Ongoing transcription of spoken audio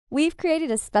We've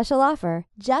created a special offer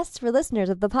just for listeners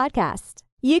of the podcast.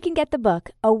 You can get the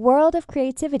book, A World of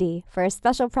Creativity, for a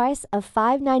special price of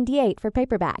 $5.98 for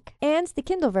paperback, and the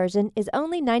Kindle version is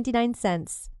only 99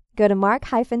 cents. Go to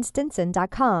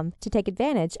mark-stinson.com to take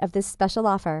advantage of this special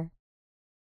offer.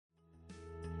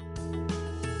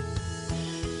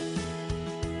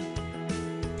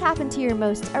 Tap into your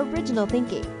most original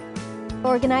thinking.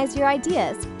 Organize your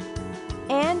ideas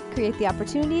and create the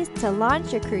opportunities to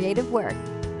launch your creative work.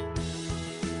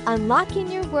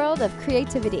 Unlocking your world of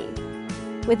creativity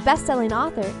with best-selling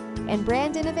author and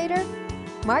brand innovator,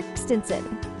 Mark Stinson.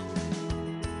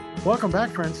 Welcome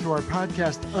back, friends, to our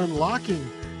podcast, Unlocking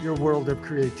Your World of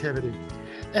Creativity.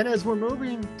 And as we're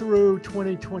moving through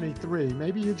 2023,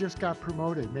 maybe you just got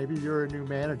promoted. Maybe you're a new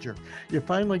manager. You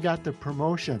finally got the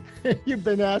promotion. You've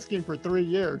been asking for 3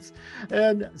 years.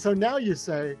 And so now you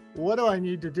say, what do I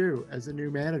need to do as a new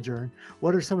manager?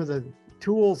 What are some of the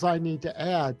tools I need to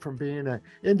add from being an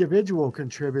individual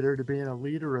contributor to being a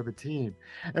leader of a team?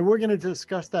 And we're going to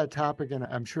discuss that topic, and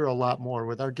I'm sure a lot more,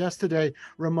 with our guest today,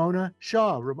 Ramona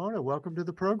Shaw. Ramona, welcome to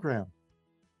the program.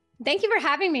 Thank you for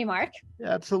having me, Mark.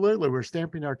 Absolutely. We're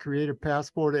stamping our creative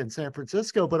passport in San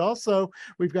Francisco, but also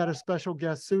we've got a special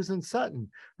guest, Susan Sutton,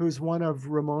 who's one of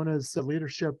Ramona's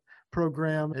leadership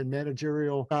program and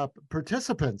managerial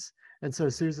participants. And so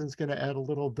Susan's going to add a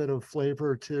little bit of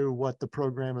flavor to what the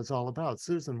program is all about.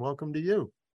 Susan, welcome to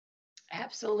you.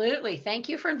 Absolutely. Thank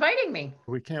you for inviting me.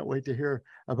 We can't wait to hear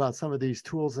about some of these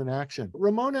tools in action.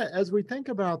 Ramona, as we think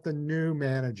about the new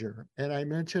manager, and I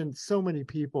mentioned so many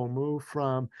people move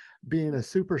from being a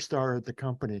superstar at the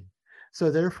company,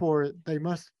 so therefore they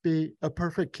must be a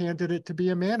perfect candidate to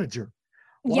be a manager.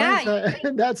 Why is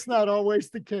that? That's not always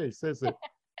the case, is it?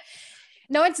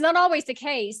 No, it's not always the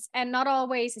case. And not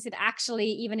always is it actually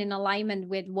even in alignment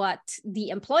with what the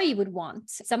employee would want.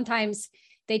 Sometimes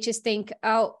they just think,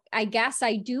 oh, I guess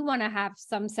I do want to have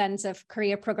some sense of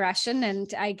career progression.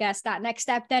 And I guess that next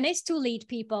step then is to lead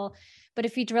people. But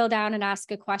if you drill down and ask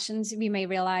good questions, we may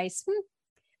realize,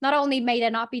 not only may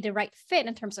that not be the right fit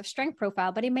in terms of strength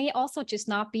profile, but it may also just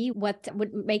not be what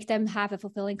would make them have a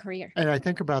fulfilling career. And I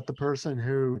think about the person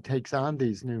who takes on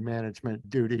these new management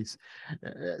duties.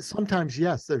 Sometimes,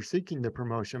 yes, they're seeking the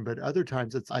promotion, but other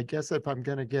times it's, I guess if I'm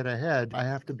going to get ahead, I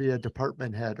have to be a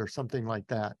department head or something like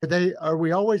that. Are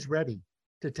we always ready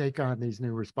to take on these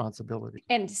new responsibilities?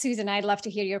 And Susan, I'd love to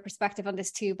hear your perspective on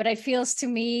this too, but it feels to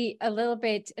me a little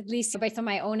bit, at least based on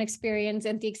my own experience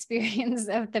and the experience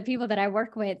of the people that I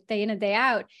work with day in and day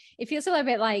out, it feels a little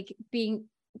bit like being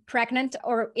pregnant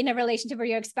or in a relationship where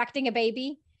you're expecting a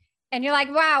baby and you're like,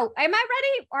 wow, am I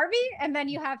ready? Are we? And then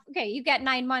you get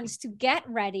 9 months to get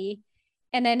ready.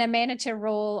 And then a manager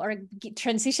role or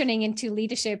transitioning into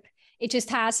leadership,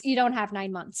 you don't have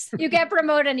 9 months. You get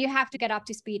promoted and you have to get up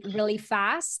to speed really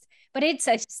fast, but it's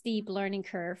a steep learning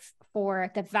curve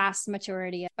for the vast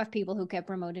majority of people who get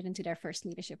promoted into their first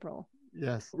leadership role.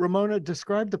 Yes. Ramona,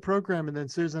 describe the program. And then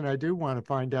Susan, I do want to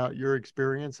find out your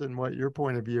experience and what your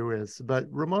point of view is. But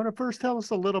Ramona, first tell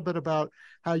us a little bit about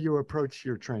how you approach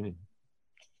your training.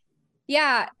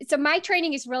 Yeah. So my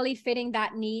training is really fitting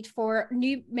that need for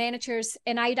new managers.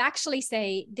 And I'd actually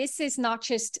say this is not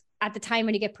just at the time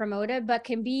when you get promoted, but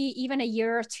can be even a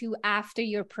year or two after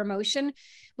your promotion.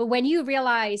 But when you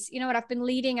realize, you know what, I've been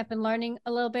learning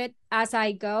a little bit as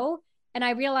I go. And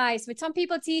I realized with some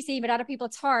people it's easy, but other people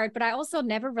it's hard. But I also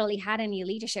never really had any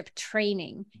leadership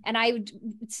training. And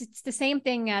it's the same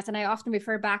thing as, and I often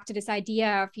refer back to this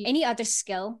idea of any other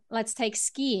skill. Let's take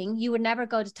skiing. You would never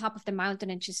go to the top of the mountain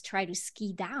and just try to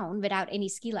ski down without any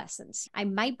ski lessons. I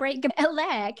might break a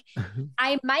leg.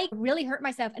 I might really hurt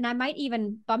myself. And I might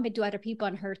even bump into other people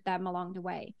and hurt them along the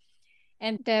way.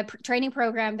 And the training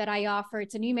program that I offer,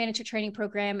 it's a new manager training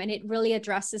program, and it really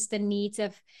addresses the needs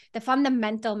of the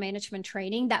fundamental management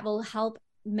training that will help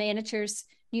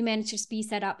new managers be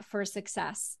set up for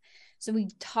success. So we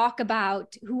talk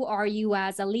about who are you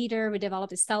as a leader, we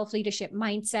develop a self-leadership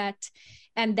mindset,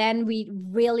 and then we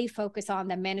really focus on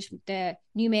the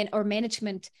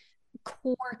management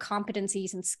core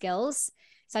competencies and skills,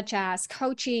 such as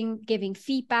coaching, giving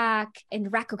feedback,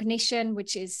 and recognition,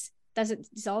 which is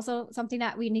also something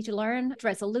that we need to learn,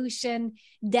 resolution,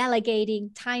 delegating,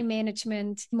 time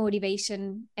management,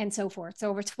 motivation, and so forth. So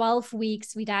over 12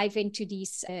 weeks, we dive into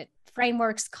these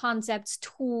frameworks, concepts,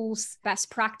 tools,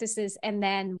 best practices, and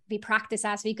then we practice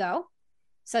as we go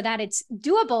so that it's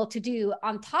doable to do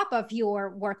on top of your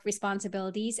work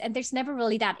responsibilities. And there's never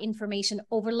really that information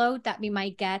overload that we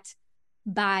might get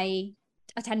by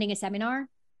attending a seminar.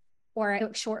 or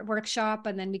a short workshop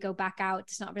and then we go back out.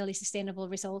 It's not really sustainable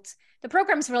results. The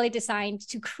program is really designed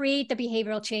to create the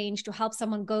behavioral change to help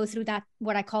someone go through that,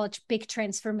 what I call a big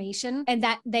transformation, and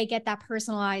that they get that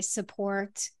personalized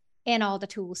support and all the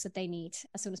tools that they need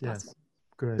as soon as possible.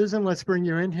 Good. Susan, let's bring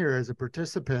you in here as a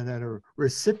participant and a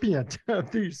recipient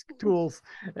of these tools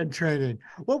and training.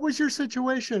 What was your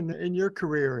situation in your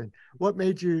career and what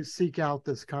made you seek out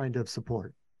this kind of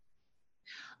support?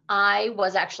 I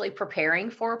was actually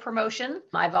preparing for a promotion.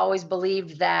 I've always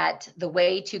believed that the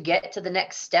way to get to the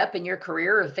next step in your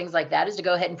career or things like that is to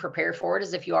go ahead and prepare for it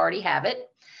as if you already have it.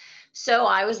 So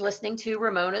I was listening to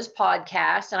Ramona's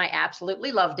podcast and I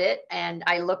absolutely loved it. And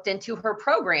I looked into her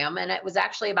program, and it was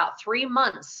actually about 3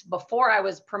 months before I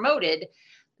was promoted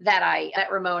that I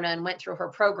met Ramona and went through her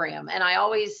program. And I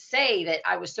always say that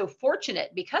I was so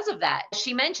fortunate because of that.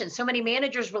 She mentioned so many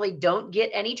managers really don't get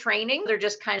any training. They're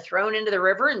just kind of thrown into the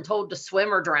river and told to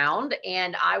swim or drown.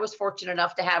 And I was fortunate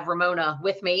enough to have Ramona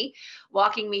with me,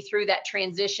 walking me through that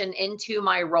transition into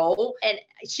my role. And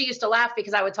she used to laugh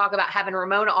because I would talk about having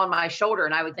Ramona on my shoulder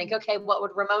and I would think, okay, what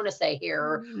would Ramona say here?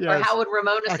 Or how would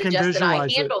Ramona suggest that I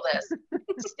handle this?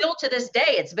 Still to this day,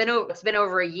 it's been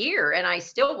over a year, and I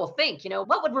still will think,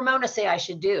 what would Ramona say I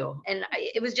should do? And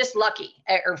it was just lucky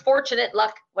or fortunate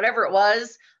luck, whatever it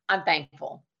was. I'm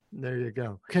thankful. There you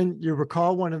go. Can you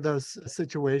recall one of those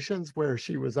situations where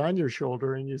she was on your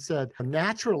shoulder and you said,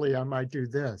 naturally, I might do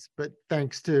this, but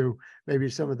thanks to maybe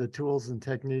some of the tools and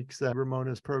techniques that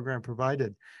Ramona's program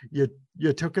provided, you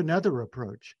took another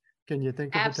approach? Can you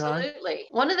think of a time? Absolutely.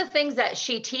 One of the things that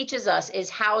she teaches us is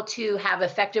how to have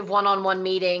effective one-on-one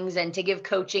meetings and to give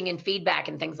coaching and feedback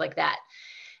and things like that.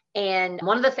 And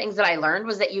one of the things that I learned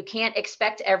was that you can't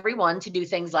expect everyone to do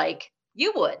things like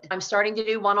you would. I'm starting to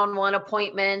do one-on-one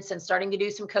appointments and starting to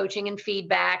do some coaching and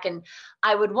feedback. And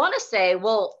I would want to say,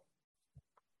 well,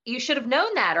 you should have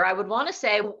known that. Or I would want to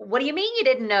say, what do you mean you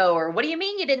didn't know? Or what do you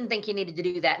mean you didn't think you needed to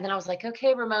do that? And then I was like,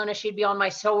 okay, Ramona, she'd be on my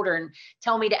shoulder and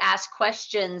tell me to ask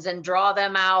questions and draw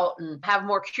them out and have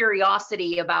more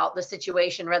curiosity about the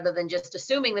situation rather than just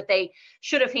assuming that they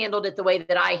should have handled it the way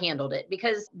that I handled it.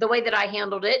 Because the way that I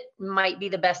handled it might be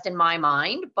the best in my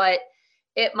mind, but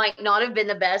it might not have been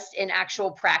the best in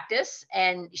actual practice.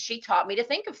 And she taught me to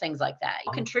think of things like that.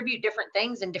 You contribute different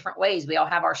things in different ways. We all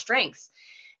have our strengths.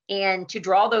 And to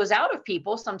draw those out of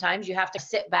people, sometimes you have to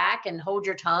sit back and hold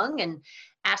your tongue and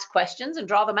ask questions and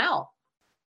draw them out.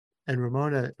 And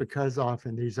Ramona, because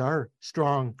often these are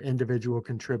strong individual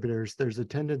contributors, there's a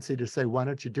tendency to say, why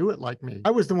don't you do it like me?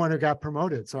 I was the one who got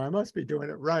promoted, so I must be doing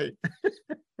it right.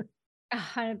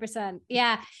 100%.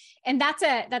 Yeah. And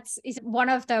that's one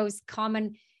of those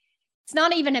common, it's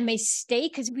not even a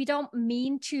mistake because we don't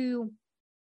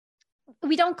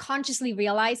consciously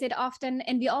realize it often.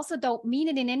 And we also don't mean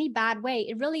it in any bad way.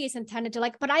 It really is intended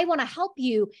to but I want to help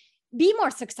you be more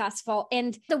successful.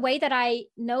 And the way that I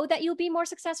know that you'll be more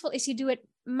successful is you do it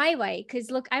my way.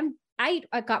 Cause look, I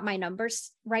got my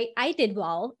numbers right. I did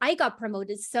well. I got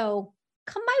promoted. So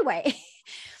come my way.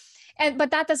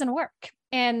 But that doesn't work.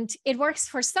 And it works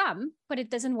for some, but it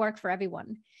doesn't work for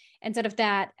everyone. Instead of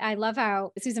that, I love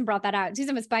how Susan brought that out.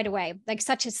 Susan was, by the way, like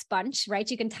such a sponge, right?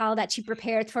 You can tell that she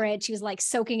prepared for it. She was like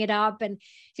soaking it up. And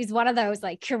she's one of those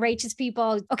like courageous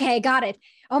people. Okay, I got it.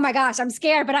 Oh my gosh, I'm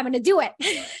scared, but I'm going to do it.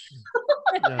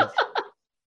 Yes.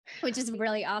 Which is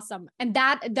really awesome. And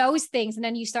those things, and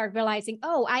then you start realizing,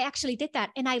 oh, I actually did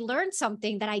that. And I learned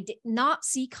something that I did not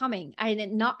see coming. I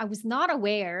was not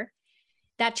aware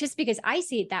that just because I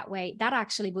see it that way, that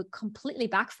actually would completely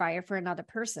backfire for another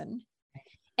person.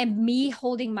 And me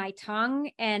holding my tongue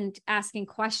and asking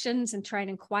questions and trying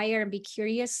to inquire and be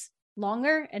curious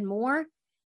longer and more,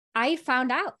 I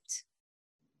found out.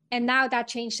 And now that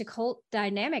changed the whole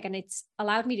dynamic, and it's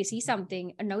allowed me to see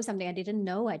something and know something I didn't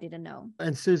know.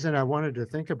 And Susan, I wanted to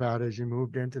think about as you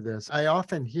moved into this, I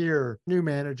often hear new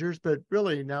managers, but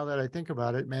really now that I think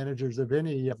about it, managers of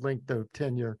any length of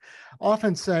tenure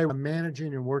often say, I'm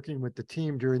managing and working with the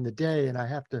team during the day and I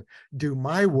have to do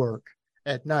my work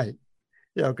at night.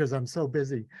 Because I'm so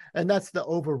busy. And that's the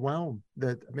overwhelm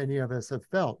that many of us have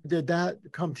felt. Did that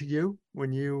come to you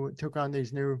when you took on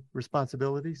these new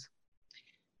responsibilities?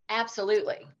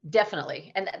 Absolutely.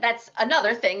 Definitely. And that's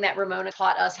another thing that Ramona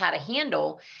taught us how to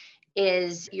handle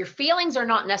is your feelings are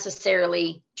not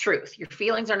necessarily truth. Your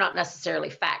feelings are not necessarily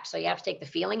fact. So you have to take the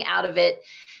feeling out of it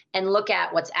and look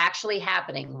at what's actually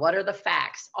happening. What are the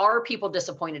facts? Are people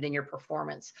disappointed in your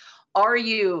performance? Are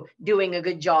you doing a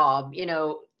good job?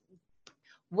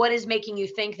 What is making you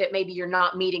think that maybe you're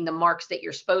not meeting the marks that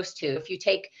you're supposed to? If you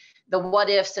take the what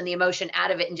ifs and the emotion out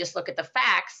of it and just look at the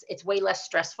facts, it's way less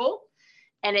stressful.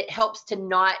 And it helps to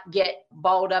not get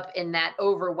balled up in that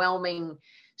overwhelming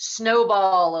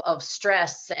snowball of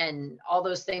stress and all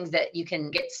those things that you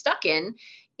can get stuck in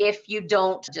if you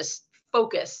don't just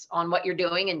focus on what you're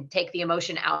doing and take the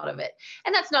emotion out of it.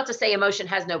 And that's not to say emotion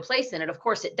has no place in it. Of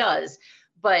course it does.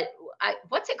 But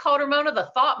what's it called, Ramona?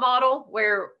 The thought model,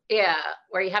 where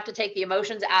you have to take the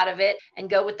emotions out of it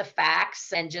and go with the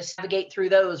facts and just navigate through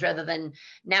those rather than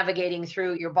navigating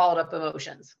through your balled up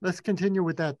emotions. Let's continue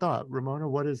with that thought. Ramona,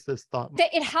 what is this thought?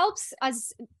 It helps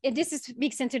us.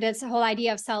 Speaks into this whole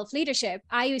idea of self-leadership.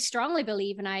 I strongly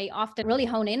believe, and I often really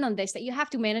hone in on this, that you have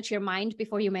to manage your mind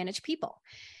before you manage people.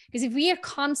 Because if we are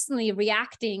constantly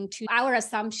reacting to our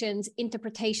assumptions,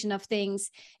 interpretation of things,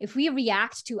 if we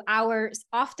react to ours,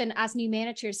 often as new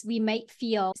managers, we might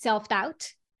feel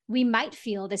self-doubt, we might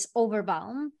feel this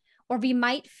overwhelm, or we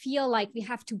might feel like we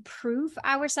have to prove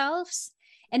ourselves.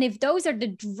 And if those are the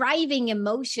driving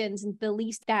emotions and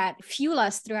beliefs that fuel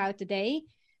us throughout the day,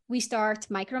 we start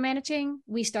micromanaging,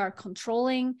 we start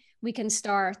controlling, we can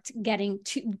start being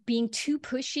too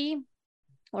pushy,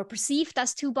 or perceived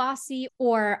as too bossy,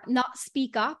 or not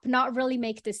speak up, not really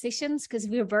make decisions because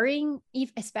we're worrying,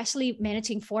 especially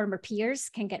managing former peers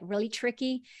can get really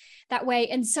tricky that way.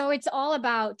 And so it's all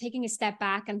about taking a step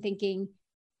back and thinking,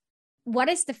 what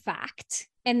is the fact?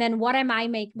 And then what are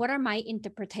my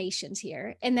interpretations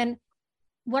here? And then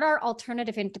what are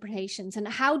alternative interpretations, and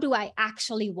how do I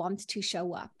actually want to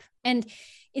show up? And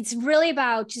it's really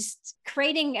about just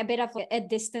creating a bit of a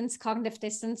distance, cognitive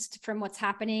distance from what's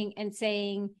happening, and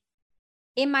saying,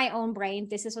 in my own brain,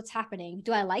 this is what's happening.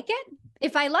 Do I like it?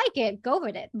 If I like it, go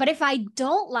with it. But if I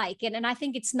don't like it, and I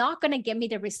think it's not going to give me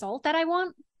the result that I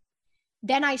want,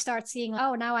 then I start seeing,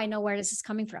 oh, now I know where this is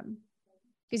coming from.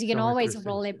 Because you can always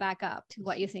roll it back up to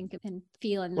what you think and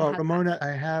feel. And well, Ramona,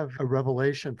 I have a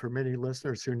revelation for many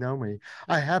listeners who know me.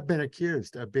 I have been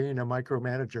accused of being a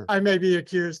micromanager. I may be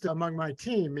accused among my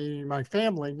team, meaning my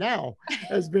family now,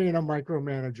 as being a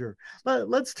micromanager.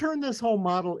 Let's turn this whole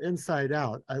model inside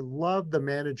out. I love the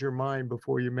manage your mind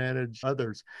before you manage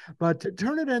others, but to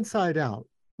turn it inside out,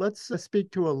 let's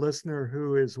speak to a listener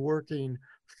who is working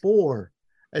for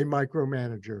a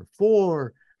micromanager,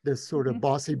 for this sort of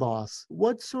bossy boss.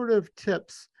 What sort of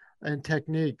tips and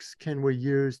techniques can we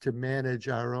use to manage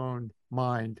our own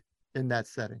mind in that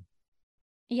setting?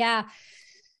 Yeah.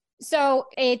 So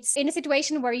it's in a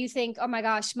situation where you think, oh my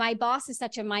gosh, my boss is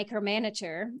such a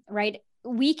micromanager, right?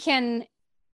 We can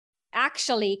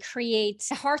actually create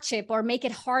a hardship or make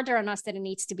it harder on us than it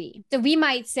needs to be. So we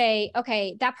might say,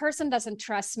 okay, that person doesn't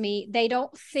trust me. They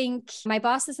don't think, my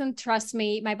boss doesn't trust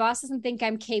me. My boss doesn't think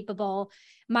I'm capable.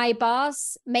 My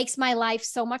boss makes my life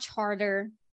so much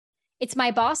harder. It's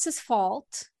my boss's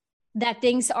fault that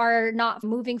things are not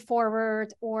moving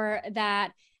forward, or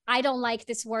that I don't like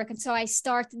this work. And so I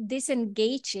start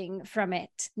disengaging from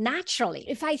it naturally.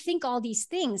 If I think all these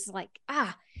things like,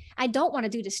 I don't want to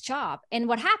do this job. And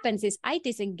what happens is I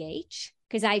disengage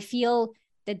because I feel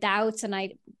the doubts, and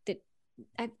I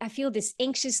feel this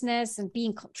anxiousness and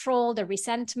being controlled, or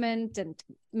resentment, and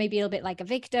maybe a little bit like a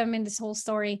victim in this whole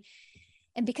story.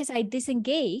 And because I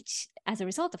disengage as a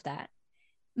result of that,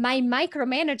 my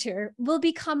micromanager will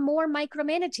become more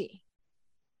micromanaging.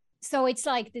 So it's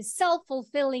like this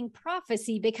self-fulfilling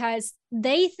prophecy, because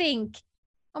they think,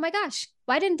 oh my gosh,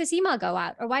 why didn't this email go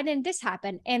out? Or why didn't this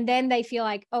happen? And then they feel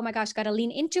like, oh my gosh, got to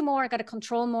lean into more, got to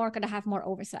control more, got to have more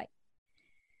oversight.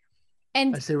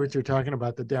 And I see what you're talking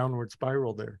about, the downward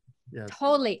spiral there. Yes.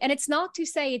 Totally. And it's not to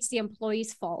say it's the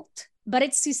employee's fault, but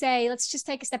it's to say, let's just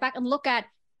take a step back and look at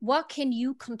what can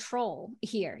you control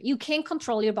here? You can't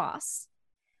control your boss,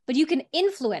 but you can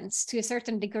influence to a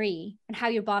certain degree and how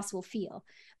your boss will feel.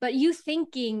 But you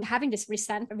thinking, having this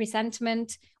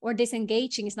resentment or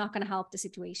disengaging is not going to help the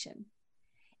situation.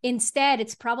 Instead,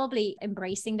 it's probably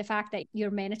embracing the fact that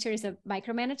your manager is a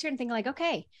micromanager and thinking like,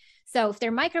 okay, so if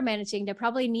they're micromanaging, they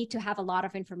probably need to have a lot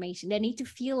of information. They need to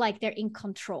feel like they're in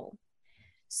control.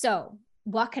 So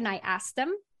what can I ask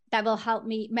them that will help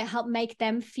make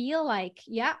them feel like,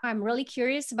 yeah, I'm really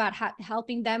curious about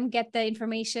helping them get the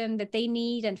information that they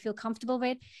need and feel comfortable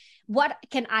with. What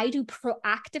can I do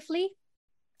proactively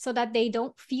so that they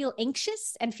don't feel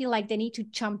anxious and feel like they need to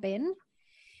jump in?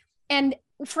 And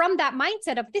from that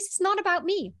mindset of, this is not about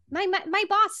me. My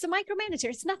boss is a micromanager.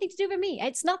 It's nothing to do with me.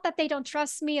 It's not that they don't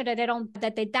trust me or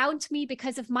that they doubt me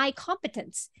because of my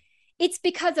competence. It's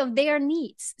because of their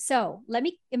needs. So let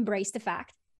me embrace the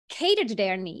fact, cater to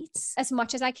their needs as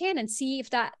much as I can, and see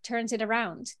if that turns it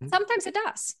around. Mm-hmm. Sometimes it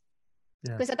does.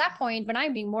 Yeah. Because at that point, when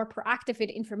I'm being more proactive with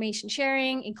information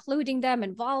sharing, including them,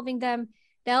 involving them,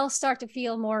 they'll start to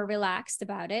feel more relaxed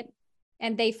about it.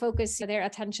 and they focus their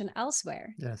attention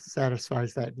elsewhere. Yes,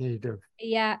 satisfies that need of.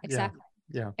 Yeah, exactly.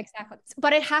 Yeah. Exactly.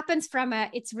 But it happens from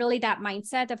it's really that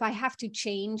mindset of I have to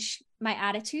change my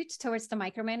attitude towards the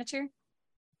micromanager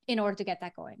in order to get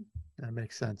that going. That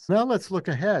makes sense. Now let's look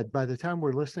ahead. By the time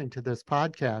we're listening to this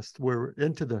podcast, we're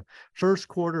into the first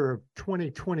quarter of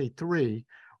 2023,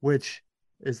 which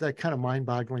is that kind of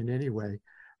mind-boggling anyway.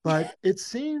 But it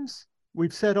seems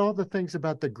we've said all the things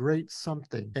about the great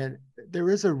something, and there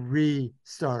is a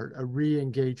restart, a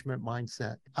re-engagement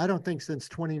mindset. I don't think since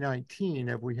 2019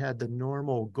 have we had the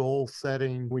normal goal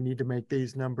setting. We need to make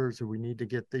these numbers, or we need to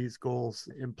get these goals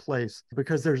in place,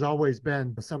 because there's always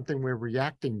been something we're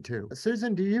reacting to.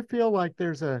 Susan, do you feel like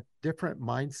there's a different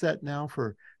mindset now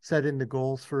for setting the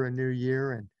goals for a new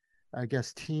year, and I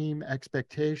guess team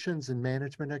expectations and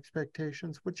management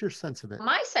expectations? What's your sense of it?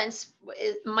 My sense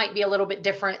might be a little bit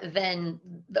different than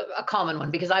a common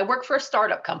one, because I work for a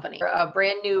startup company, a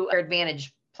brand new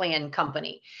Advantage Plan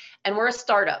company, and we're a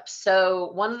startup.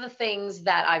 So one of the things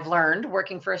that I've learned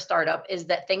working for a startup is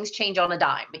that things change on a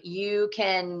dime. You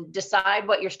can decide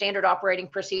what your standard operating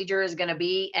procedure is going to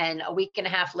be, and a week and a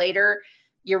half later,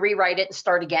 you rewrite it and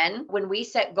start again. When we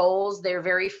set goals, they're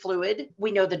very fluid.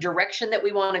 We know the direction that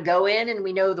we want to go in, and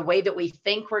we know the way that we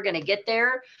think we're going to get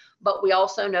there. But we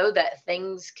also know that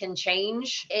things can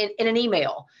change in an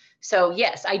email. So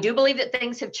yes, I do believe that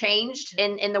things have changed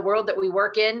in the world that we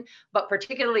work in, but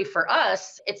particularly for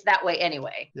us, it's that way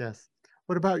anyway. Yes.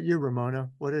 What about you, Ramona?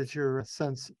 What is your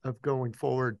sense of going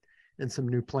forward in some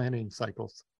new planning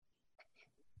cycles?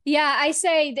 Yeah, I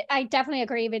say I definitely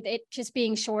agree with it just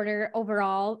being shorter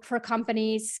overall for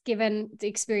companies, given the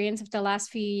experience of the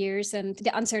last few years and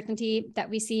the uncertainty that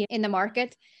we see in the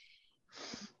market,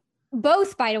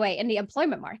 both, by the way, in the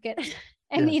employment market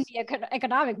and in the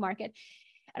economic market.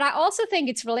 And I also think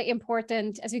it's really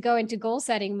important as we go into goal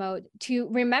setting mode to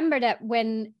remember that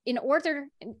in order,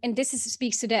 and this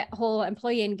speaks to the whole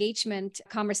employee engagement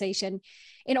conversation,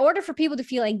 in order for people to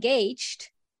feel engaged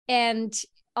and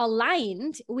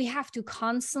aligned, we have to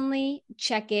constantly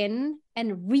check in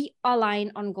and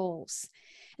realign on goals.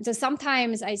 And so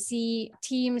sometimes I see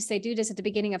teams, they do this at the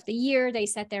beginning of the year. They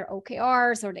set their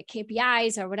OKRs or the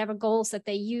KPIs or whatever goals that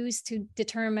they use to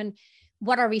determine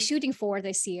what are we shooting for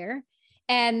this year.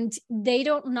 And they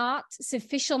don't not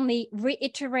sufficiently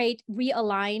reiterate,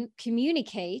 realign,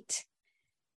 communicate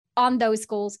on those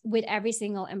goals with every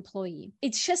single employee.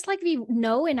 It's just like we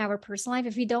know in our personal life,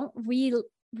 if we don't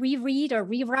reread or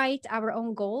rewrite our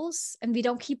own goals and we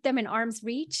don't keep them in arm's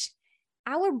reach,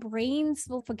 our brains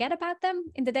will forget about them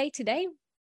in the day to day,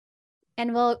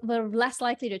 and we're less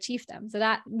likely to achieve them. So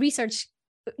that research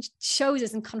shows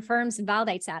us and confirms and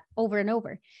validates that over and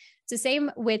over. It's the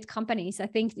same with companies. I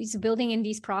think it's building in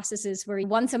these processes where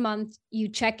once a month you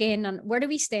check in on where do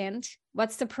we stand?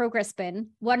 What's the progress been?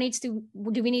 Do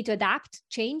we need to adapt,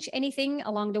 change anything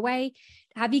along the way?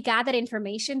 Have you gathered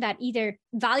information that either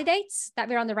validates that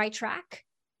we're on the right track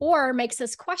or makes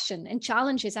us question and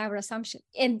challenges our assumption?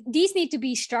 And these need to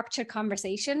be structured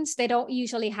conversations. They don't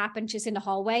usually happen just in the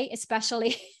hallway,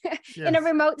 especially in a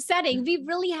remote setting. We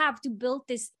really have to build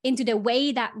this into the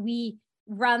way that we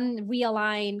run,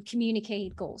 realign,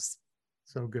 communicate goals.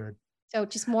 So good. So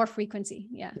just more frequency.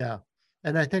 Yeah. Yeah.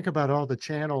 And I think about all the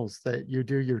channels that you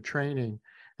do your training,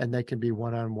 and they can be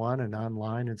one-on-one and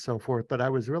online and so forth. But I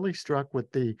was really struck with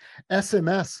the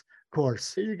SMS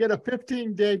course. You get a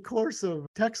 15-day course of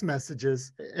text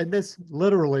messages, and this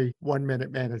literally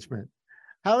 1-minute management.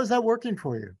 How is that working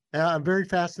for you? I'm very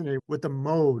fascinated with the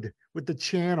mode, with the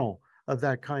channel of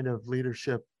that kind of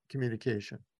leadership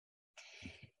communication.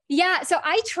 Yeah, so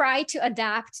I try to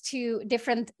adapt to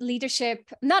different leadership,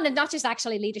 not just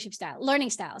actually leadership style, learning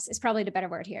styles is probably the better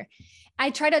word here. I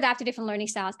try to adapt to different learning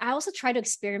styles. I also try to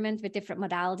experiment with different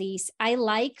modalities. I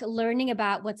like learning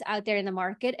about what's out there in the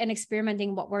market and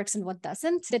experimenting what works and what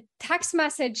doesn't. The text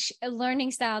message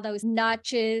learning style, those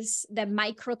nudges, the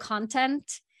micro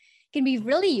content can be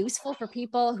really useful for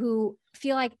people who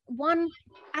feel like, one,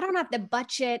 I don't have the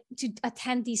budget to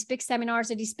attend these big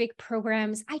seminars or these big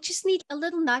programs. I just need a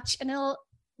little nudge, a little,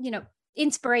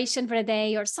 inspiration for the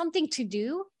day or something to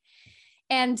do.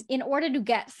 And in order to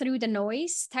get through the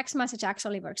noise, text message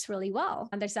actually works really well.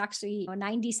 And there's actually a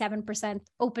 97%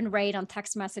 open rate on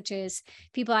text messages.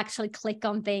 People actually click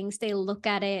on things, they look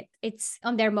at it. It's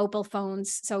on their mobile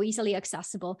phones, so easily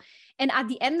accessible. And at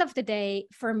the end of the day,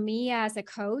 for me as a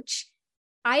coach,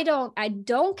 I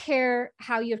don't care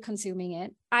how you're consuming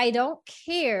it. I don't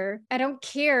care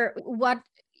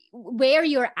where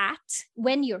you're at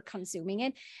when you're consuming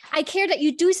it. I care that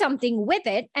you do something with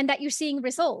it and that you're seeing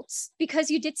results because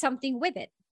you did something with it.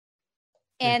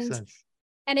 And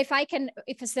And if I can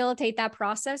facilitate that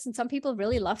process, and some people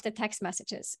really love the text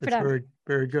messages. It's very,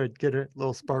 very good. Get a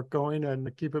little spark going and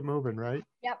keep it moving, right?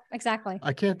 Yep, exactly.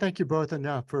 I can't thank you both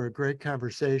enough for a great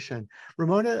conversation.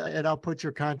 Ramona, and I'll put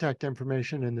your contact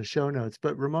information in the show notes,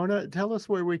 but Ramona, tell us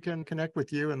where we can connect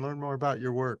with you and learn more about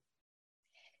your work.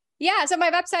 Yeah, so my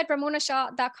website,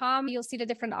 ramonashaw.com, you'll see the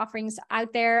different offerings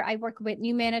out there. I work with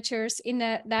new managers in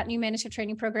that new manager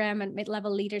training program and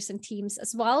mid-level leaders and teams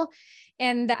as well.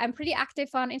 And I'm pretty active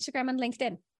on Instagram and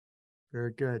LinkedIn.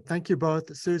 Very good. Thank you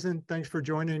both. Susan, thanks for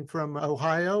joining from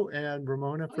Ohio, and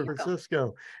Ramona from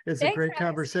Francisco. It's a great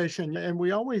conversation. And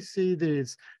we always see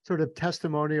these sort of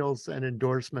testimonials and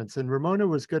endorsements. And Ramona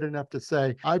was good enough to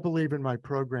say, I believe in my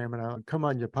program and I'll come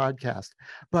on your podcast.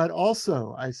 But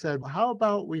also I said, how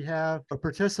about we have a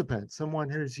participant, someone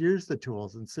who's used the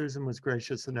tools? And Susan was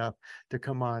gracious enough to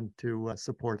come on to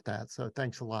support that. So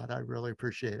thanks a lot. I really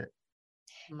appreciate it.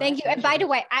 Thank you. And by the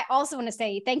way, I also want to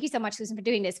say thank you so much, Susan, for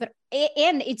doing this. But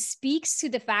it speaks to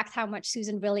the fact how much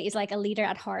Susan really is like a leader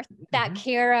at heart. That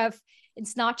care of,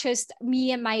 it's not just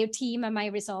me and my team and my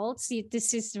results.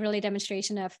 This is really a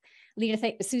demonstration of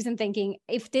Susan thinking,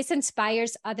 if this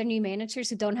inspires other new managers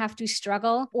who don't have to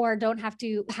struggle or don't have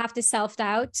to have the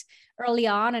self-doubt early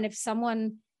on, and if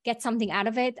someone get something out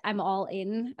of it, I'm all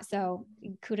in. So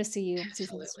kudos to you,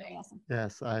 Susan. Really awesome.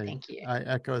 Yes, thank you. I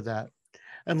echo that.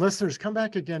 And listeners, come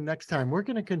back again next time. We're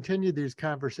going to continue these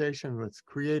conversations with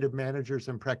creative managers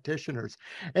and practitioners.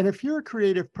 And if you're a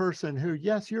creative person who,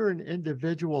 yes, you're an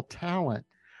individual talent,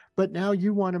 but now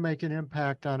you want to make an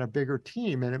impact on a bigger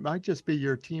team, and it might just be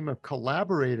your team of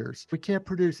collaborators. We can't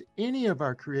produce any of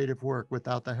our creative work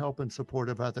without the help and support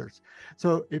of others.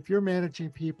 So if you're managing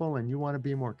people and you want to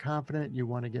be more confident, you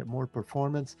want to get more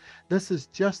performance, this is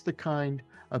just the kind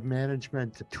of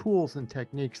management tools and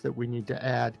techniques that we need to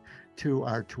add to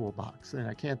our toolbox. And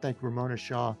I can't thank Ramona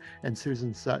Shaw and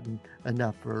Susan Sutton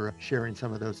enough for sharing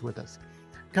some of those with us.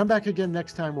 Come back again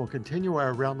next time. We'll continue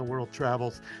our Around the World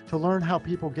travels to learn how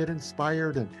people get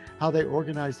inspired and how they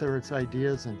organize their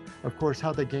ideas, and of course,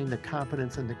 how they gain the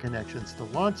confidence and the connections to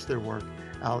launch their work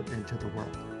out into the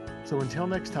world. So until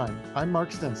next time, I'm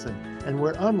Mark Stinson, and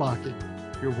we're unlocking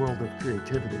your world of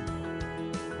creativity.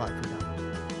 Bye for now.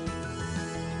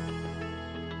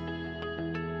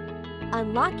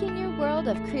 Unlocking Your World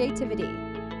of Creativity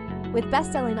with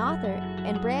best-selling author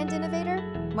and brand innovator,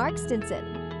 Mark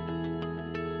Stinson.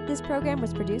 This program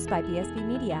was produced by BSB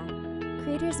Media,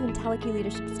 creators of IntelliKey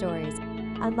Leadership Stories,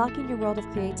 Unlocking Your World of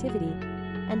Creativity,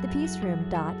 and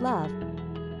thepeaceroom.love.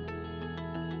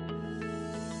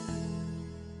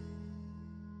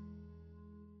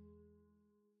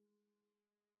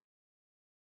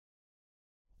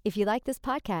 If you like this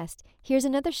podcast, here's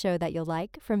another show that you'll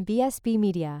like from BSB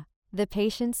Media, The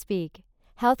Patient Speak,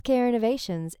 Healthcare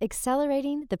Innovations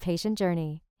Accelerating the Patient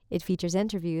Journey. It features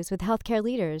interviews with healthcare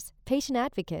leaders, patient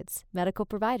advocates, medical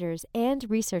providers, and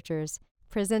researchers.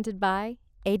 Presented by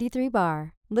 83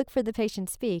 Bar. Look for The Patient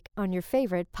Speak on your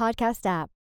favorite podcast app.